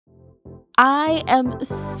I am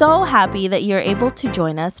so happy that you're able to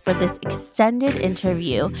join us for this extended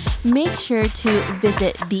interview. Make sure to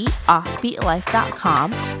visit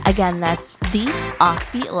theoffbeatlife.com. Again, that's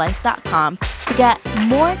theoffbeatlife.com to get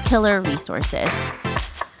more killer resources.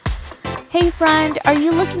 Hey friend, are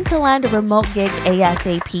you looking to land a remote gig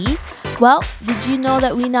ASAP? Well, did you know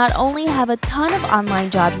that we not only have a ton of online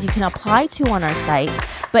jobs you can apply to on our site,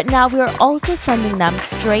 but now we're also sending them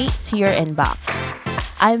straight to your inbox.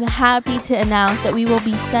 I'm happy to announce that we will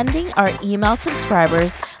be sending our email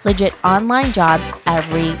subscribers legit online jobs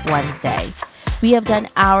every Wednesday. We have done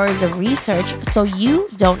hours of research so you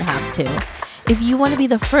don't have to. If you want to be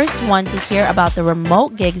the first one to hear about the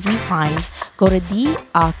remote gigs we find, go to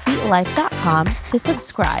theoffbeatlife.com to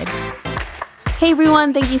subscribe. Hey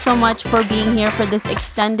everyone, thank you so much for being here for this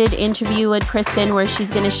extended interview with Kristen, where she's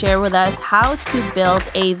going to share with us how to build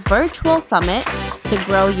a virtual summit to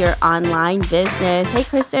grow your online business. Hey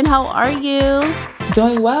Kristen, how are you?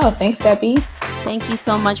 Doing well. Thanks, Debbie. Thank you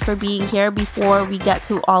so much for being here. Before we get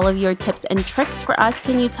to all of your tips and tricks for us,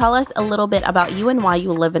 can you tell us a little bit about you and why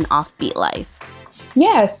you live an offbeat life?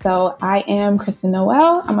 Yeah, so I am Kristen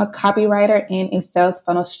Noel. I'm a copywriter and a sales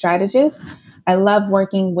funnel strategist. I love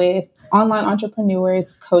working with online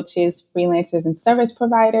entrepreneurs, coaches, freelancers, and service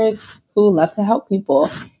providers who love to help people.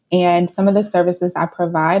 And some of the services I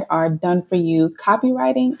provide are done for you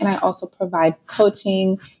copywriting, and I also provide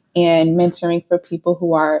coaching and mentoring for people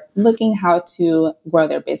who are looking how to grow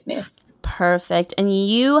their business. Perfect. And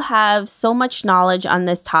you have so much knowledge on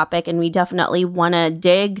this topic, and we definitely want to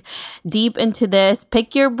dig deep into this,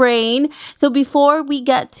 pick your brain. So before we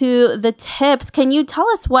get to the tips, can you tell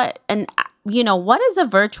us what is a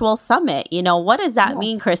virtual summit? What does that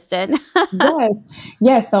mean, Kristen?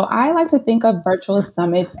 Yes. So I like to think of virtual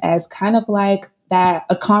summits as kind of like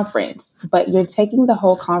a conference, but you're taking the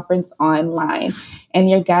whole conference online and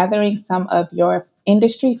you're gathering some of your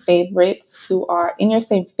industry favorites who are in your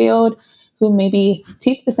same field, who maybe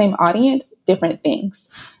teach the same audience different things.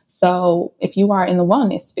 So if you are in the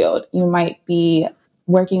wellness field, you might be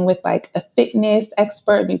working with like a fitness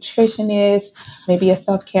expert, nutritionist, maybe a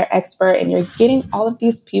self-care expert, and you're getting all of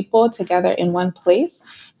these people together in one place,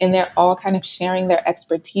 and they're all kind of sharing their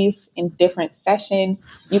expertise in different sessions.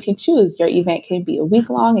 You can choose. Your event can be a week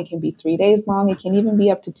long, it can be 3 days long, it can even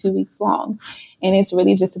be up to 2 weeks long. And it's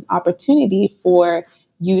really just an opportunity for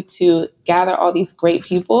you to gather all these great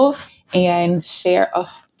people and share a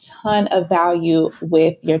ton of value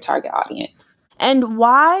with your target audience. And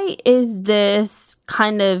why is this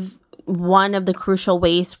kind of one of the crucial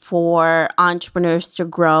ways for entrepreneurs to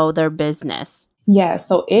grow their business? Yeah,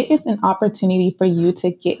 so it is an opportunity for you to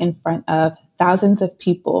get in front of thousands of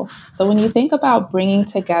people. So when you think about bringing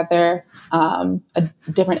together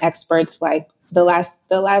different experts, like the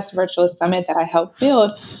last virtual summit that I helped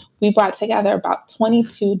build, we brought together about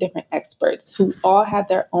 22 different experts who all had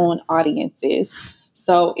their own audiences.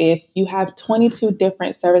 So if you have 22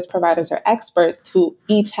 different service providers or experts who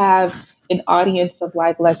each have an audience of,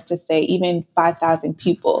 like, let's just say even 5,000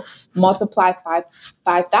 people, multiply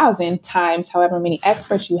 5,000 times however many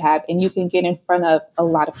experts you have, and you can get in front of a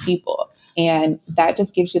lot of people. And that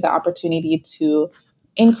just gives you the opportunity to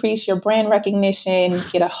increase your brand recognition,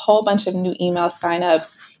 get a whole bunch of new email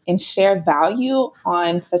signups, and share value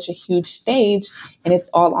on such a huge stage. And it's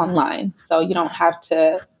all online. So you don't have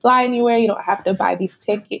to fly anywhere. You don't have to buy these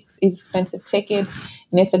expensive tickets.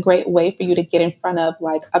 And it's a great way for you to get in front of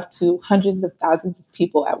like up to hundreds of thousands of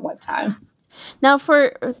people at one time. Now,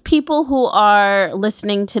 for people who are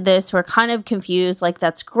listening to this, who are kind of confused, like,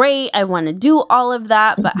 that's great, I want to do all of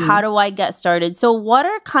that, but how do I get started? So what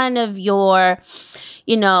are kind of your,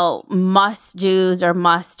 must-dos or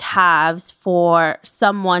must-haves for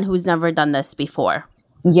someone who's never done this before?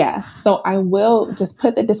 Yeah, so I will just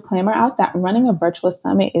put the disclaimer out that running a virtual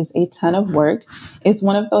summit is a ton of work. It's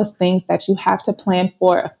one of those things that you have to plan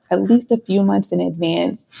for at least a few months in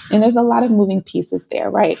advance. And there's a lot of moving pieces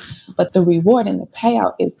there, right? But the reward and the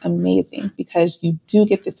payout is amazing because you do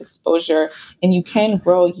get this exposure and you can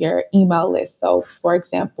grow your email list. So for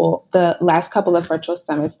example, the last couple of virtual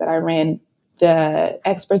summits that I ran, the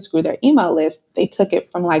experts grew their email list. They took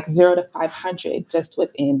it from like 0 to 500 just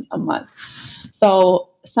within a month. So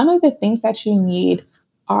some of the things that you need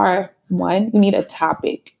are, one, you need a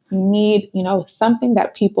topic. You need, something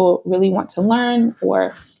that people really want to learn,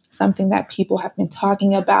 or something that people have been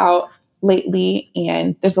talking about lately.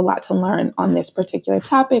 And there's a lot to learn on this particular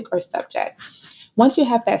topic or subject. Once you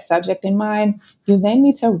have that subject in mind, you then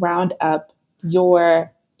need to round up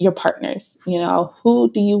your partners.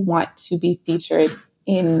 Who do you want to be featured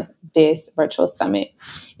in this virtual summit.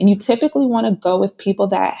 And you typically want to go with people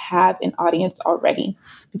that have an audience already,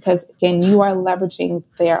 because again, you are leveraging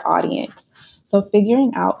their audience. So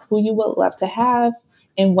figuring out who you would love to have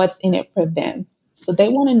and what's in it for them. So they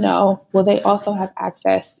want to know, will they also have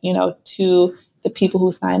access, to the people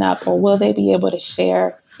who sign up, or will they be able to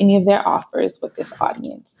share any of their offers with this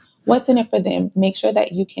audience? What's in it for them? Make sure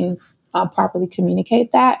that you can properly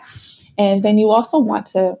communicate that. And then you also want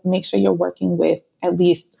to make sure you're working with at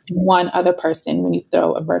least one other person when you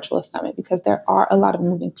throw a virtual summit, because there are a lot of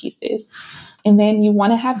moving pieces. And then you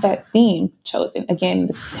want to have that theme chosen. Again,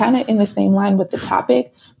 this kind of in the same line with the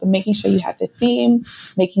topic, but making sure you have the theme,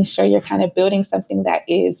 making sure you're kind of building something that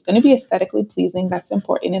is going to be aesthetically pleasing. That's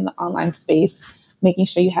important in the online space. Making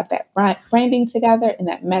sure you have that branding together and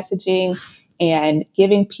that messaging, and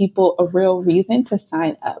giving people a real reason to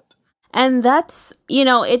sign up. And that's,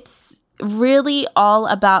 it's really all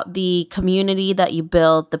about the community that you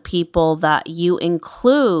build, the people that you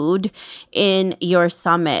include in your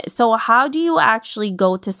summit. So how do you actually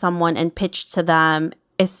go to someone and pitch to them,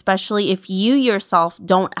 especially if you yourself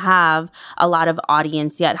don't have a lot of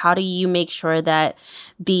audience yet? How do you make sure that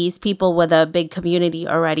these people with a big community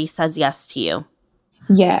already says yes to you?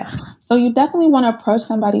 Yeah. So you definitely want to approach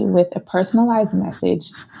somebody with a personalized message.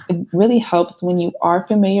 It really helps when you are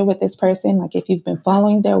familiar with this person, like if you've been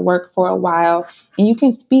following their work for a while, and you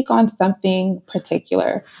can speak on something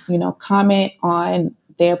particular, comment on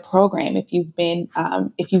their program. If you've been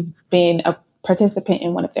a participant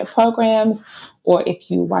in one of their programs, or if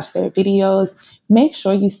you watch their videos, make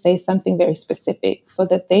sure you say something very specific so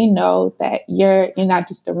that they know that you're not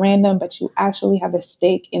just a random, but you actually have a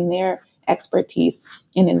stake in their expertise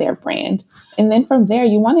and in their brand. And then from there,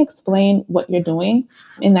 you want to explain what you're doing.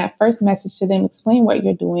 In that first message to them, explain what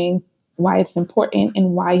you're doing, why it's important,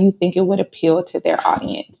 and why you think it would appeal to their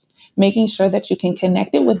audience. Making sure that you can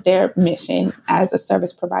connect it with their mission as a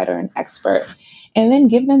service provider and expert, and then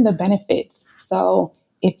give them the benefits. So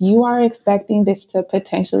if you are expecting this to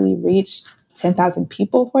potentially reach 10,000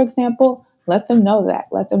 people, for example, let them know that.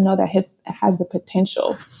 Let them know that it has the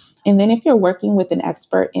potential. And then if you're working with an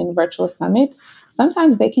expert in virtual summits,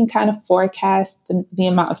 sometimes they can kind of forecast the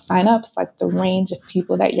amount of signups, like the range of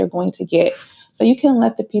people that you're going to get. So you can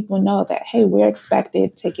let the people know that, hey, we're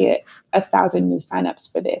expected to get 1,000 new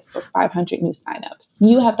signups for this, or 500 new signups.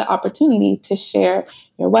 You have the opportunity to share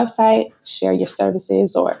your website, share your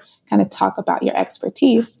services, or kind of talk about your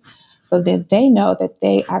expertise, so that they know that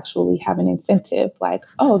they actually have an incentive, like,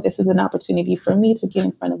 oh, this is an opportunity for me to get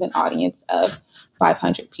in front of an audience of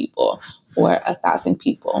 500 people or 1,000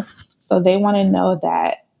 people. So they want to know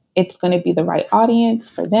that it's going to be the right audience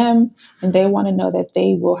for them, and they want to know that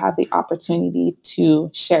they will have the opportunity to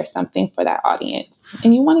share something for that audience.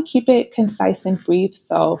 And you want to keep it concise and brief,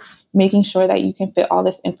 so making sure that you can fit all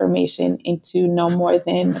this information into no more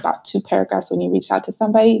than about 2 paragraphs when you reach out to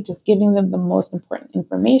somebody, just giving them the most important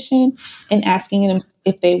information and asking them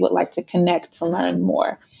if they would like to connect to learn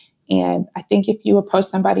more. And I think if you approach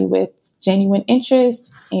somebody with genuine interest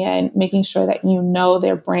and making sure that you know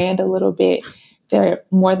their brand a little bit, they're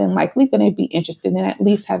more than likely going to be interested in at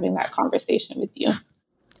least having that conversation with you.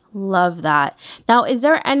 Love that. Now, is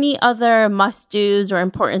there any other must-dos or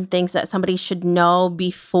important things that somebody should know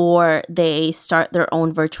before they start their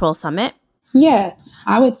own virtual summit? Yeah,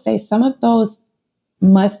 I would say some of those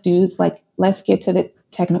must-dos, like let's get to the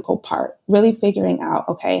technical part, really figuring out,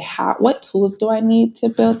 okay, what tools do I need to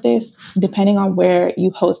build this? Depending on where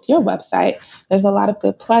you host your website, there's a lot of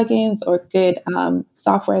good plugins or good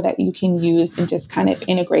software that you can use and just kind of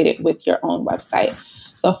integrate it with your own website.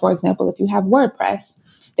 So for example, if you have WordPress,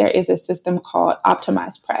 there is a system called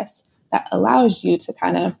OptimizePress that allows you to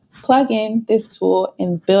kind of plug in this tool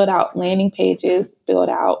and build out landing pages, build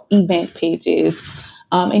out event pages.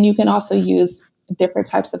 And you can also use different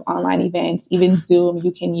types of online events, even Zoom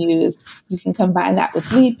you can use. You can combine that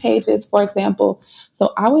with lead pages, for example.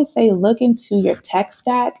 So I would say look into your tech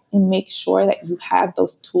stack and make sure that you have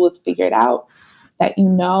those tools figured out that you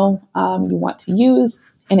want to use.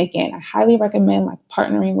 And again, I highly recommend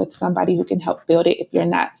partnering with somebody who can help build it if you're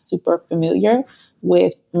not super familiar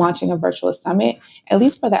with launching a virtual summit, at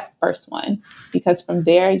least for that first one, because from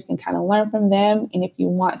there you can kind of learn from them. And if you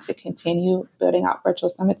want to continue building out virtual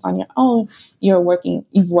summits on your own, you've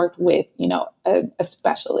worked with, a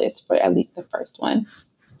specialist for at least the first one.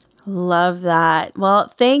 Love that.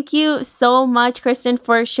 Well, thank you so much, Kristen,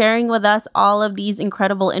 for sharing with us all of these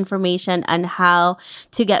incredible information on how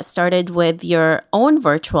to get started with your own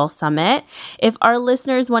virtual summit. If our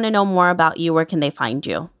listeners want to know more about you, where can they find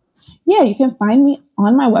you? Yeah, you can find me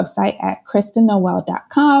on my website at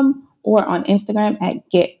KristenNoel.com or on Instagram at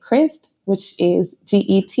GetKrist. which is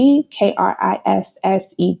GETKRISSED.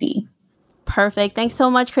 Perfect. Thanks so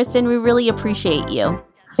much, Kristen. We really appreciate you.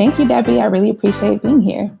 Thank you, Debbie. I really appreciate being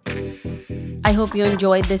here. I hope you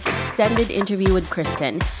enjoyed this extended interview with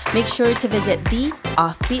Kristen. Make sure to visit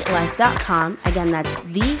theoffbeatlife.com. Again, that's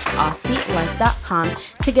theoffbeatlife.com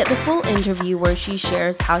to get the full interview where she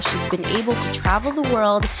shares how she's been able to travel the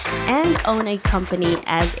world and own a company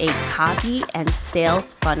as a copy and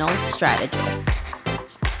sales funnel strategist.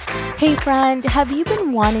 Hey friend, have you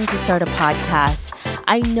been wanting to start a podcast?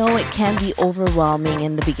 I know it can be overwhelming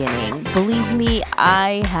in the beginning. Believe me,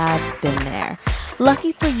 I have been there.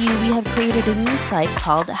 Lucky for you, we have created a new site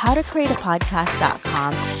called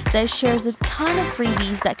howtocreateapodcast.com that shares a ton of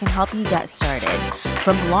freebies that can help you get started.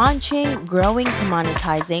 From launching, growing to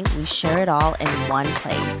monetizing, we share it all in one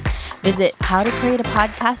place. Visit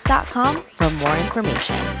howtocreateapodcast.com for more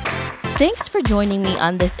information. Thanks for joining me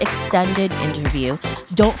on this extended interview.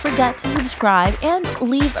 Don't forget to subscribe and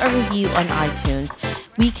leave a review on iTunes.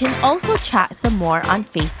 We can also chat some more on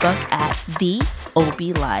Facebook at The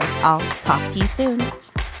OB Live. I'll talk to you soon.